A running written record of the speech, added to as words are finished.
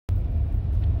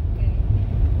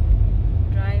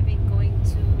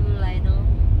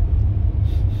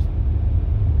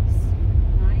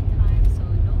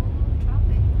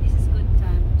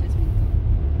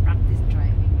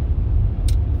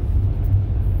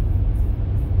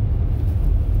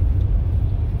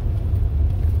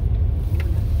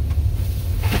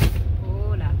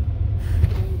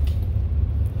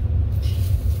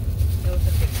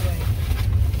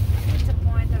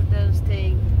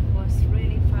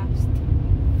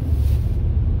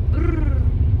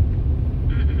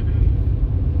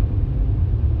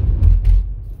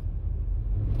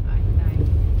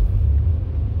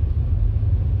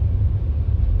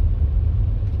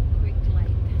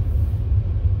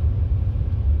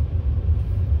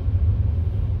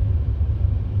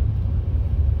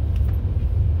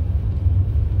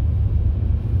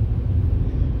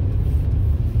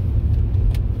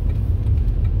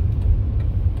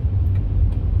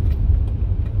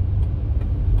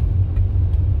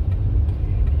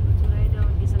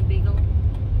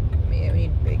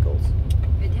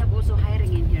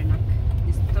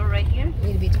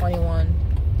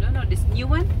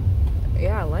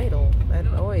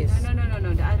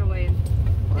No, the other way.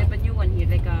 They have a new one here,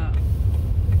 like a.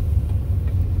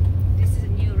 This is a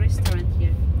new restaurant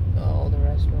here. Oh, the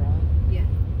restaurant. Yeah,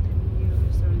 new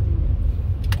restaurant in there.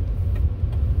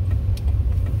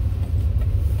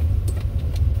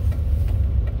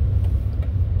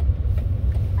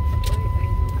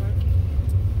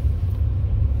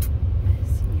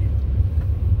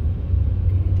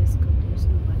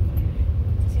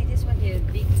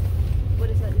 Big, what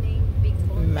is that name? Big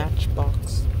buns.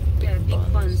 Matchbox. Yeah,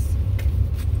 big buns.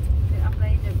 They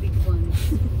apply the big buns.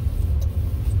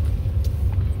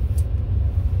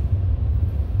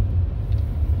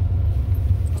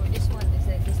 Oh, this one is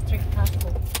a district taco.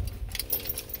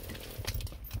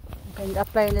 You can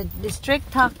apply the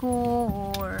district taco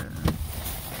or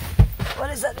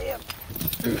what is that here?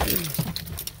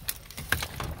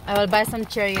 I will buy some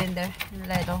cherry in there.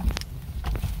 Little.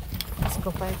 Let's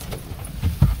go buy it.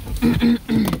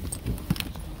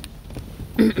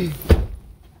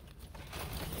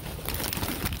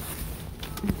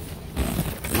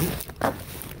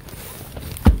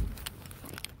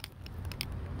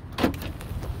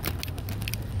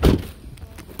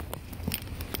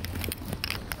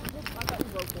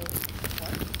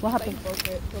 What happened?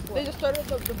 They just started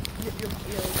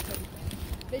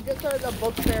they just started the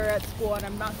book fair at school, and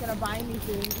I'm not gonna buy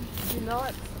anything. Do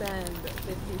not spend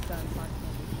 50 cents on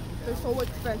candy. They're so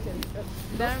expensive.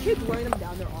 Those kids wearing them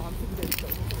down their arms because they're so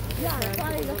expensive. Yeah, that's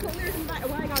why the reason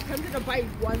why I got tempted to buy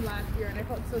one last year, and I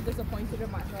felt so disappointed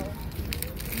in myself.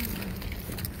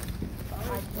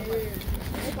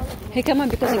 Hey, come on,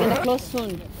 because they're gonna close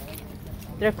soon.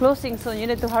 They're closing soon. You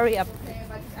need to hurry up.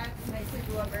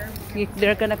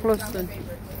 They're gonna close soon.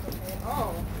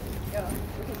 Oh, yeah.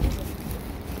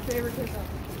 Favoritism.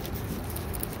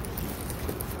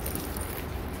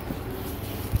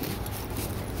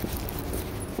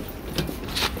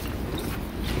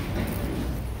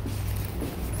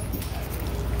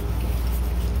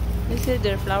 They said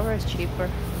their flour is cheaper.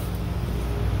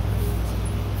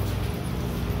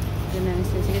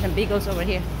 See some beagles over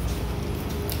here.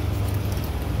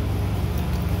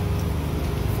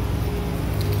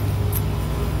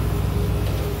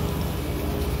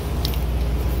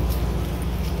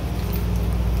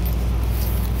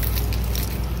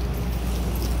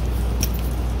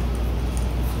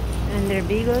 And their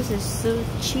beagles is so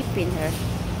cheap in here.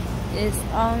 It's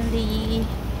only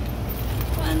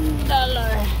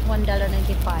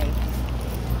 $1.95.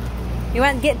 You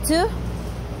want to get two?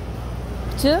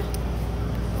 Two?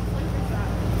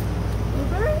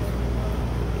 Blueberry?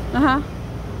 Uh-huh.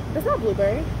 That's not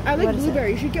blueberry. I like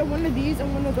blueberry. You should get one of these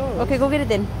and one of those. Okay, go get it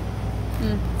then.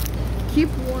 Keep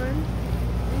one.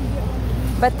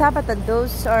 But Tabata,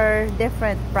 those are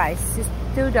different price. It's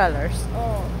 $2.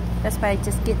 Oh. That's why I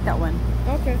just get that one.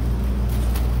 Okay.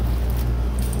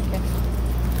 Okay.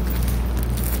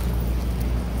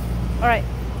 Alright.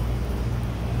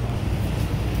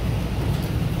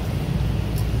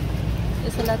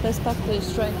 There's a lot of stuff to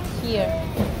right here.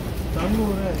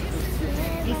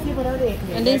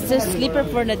 And there's the slipper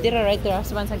for Nadira right there.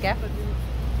 As once again.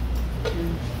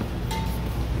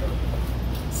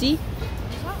 See?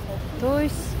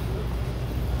 Toys.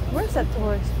 Where's that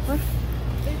toys? Where?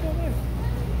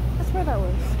 That's where that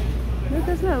was. No,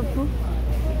 that's not.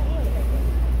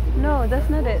 No, that's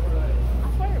not it.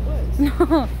 That's where it was.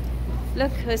 No.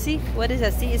 Look, see? What is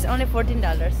that? See? It's only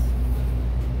 $14.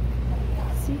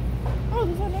 See? Oh,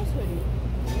 there's a nice hoodie.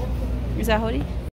 Is that hoodie?